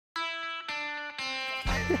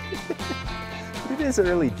It is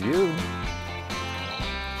early June.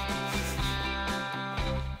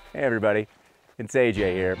 Hey everybody, it's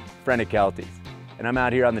AJ here, friend of Kelty's, and I'm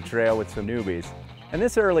out here on the trail with some newbies. And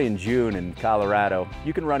this early in June in Colorado,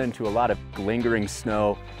 you can run into a lot of lingering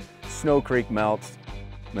snow, snow creek melts,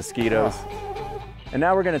 mosquitoes. And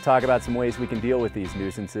now we're going to talk about some ways we can deal with these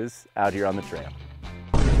nuisances out here on the trail.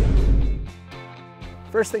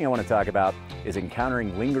 First thing I want to talk about is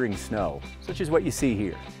encountering lingering snow, such as what you see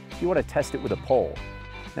here. You want to test it with a pole.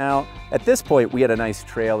 Now, at this point, we had a nice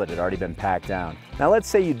trail that had already been packed down. Now let's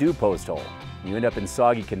say you do post hole. You end up in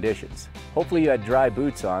soggy conditions. Hopefully you had dry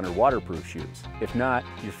boots on or waterproof shoes. If not,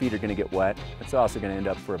 your feet are going to get wet. It's also going to end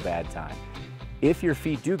up for a bad time. If your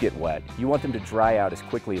feet do get wet, you want them to dry out as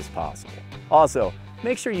quickly as possible. Also,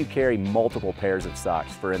 make sure you carry multiple pairs of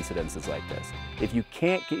socks for incidences like this. If you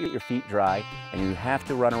can't get your feet dry and you have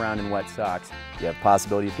to run around in wet socks, you have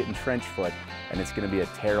possibility of getting trench foot, and it's going to be a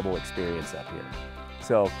terrible experience up here.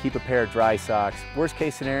 So keep a pair of dry socks. Worst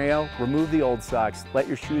case scenario, remove the old socks, let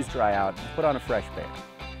your shoes dry out, and put on a fresh pair.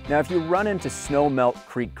 Now if you run into snow melt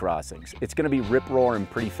creek crossings, it's going to be rip roaring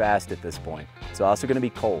pretty fast at this point. It's also going to be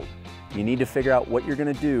cold. You need to figure out what you're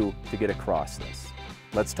going to do to get across this.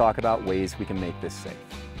 Let's talk about ways we can make this safe.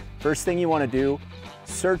 First thing you want to do,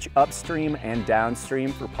 search upstream and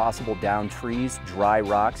downstream for possible down trees, dry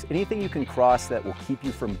rocks, anything you can cross that will keep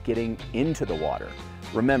you from getting into the water.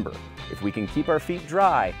 Remember, if we can keep our feet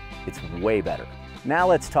dry, it's way better. Now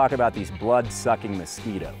let's talk about these blood-sucking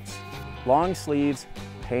mosquitoes. Long sleeves,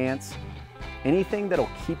 pants, anything that'll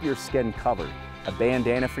keep your skin covered, a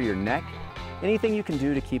bandana for your neck, anything you can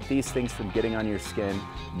do to keep these things from getting on your skin,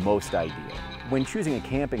 most ideal. When choosing a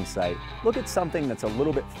camping site, look at something that's a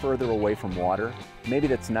little bit further away from water, maybe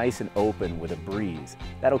that's nice and open with a breeze.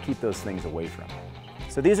 That'll keep those things away from you.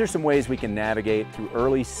 So these are some ways we can navigate through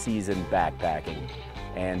early season backpacking.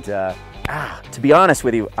 And to be honest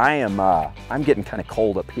with you, I'm getting kind of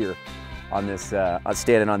cold up here on this,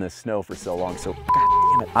 standing on this snow for so long, so God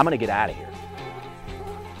damn it, I'm gonna get out of here.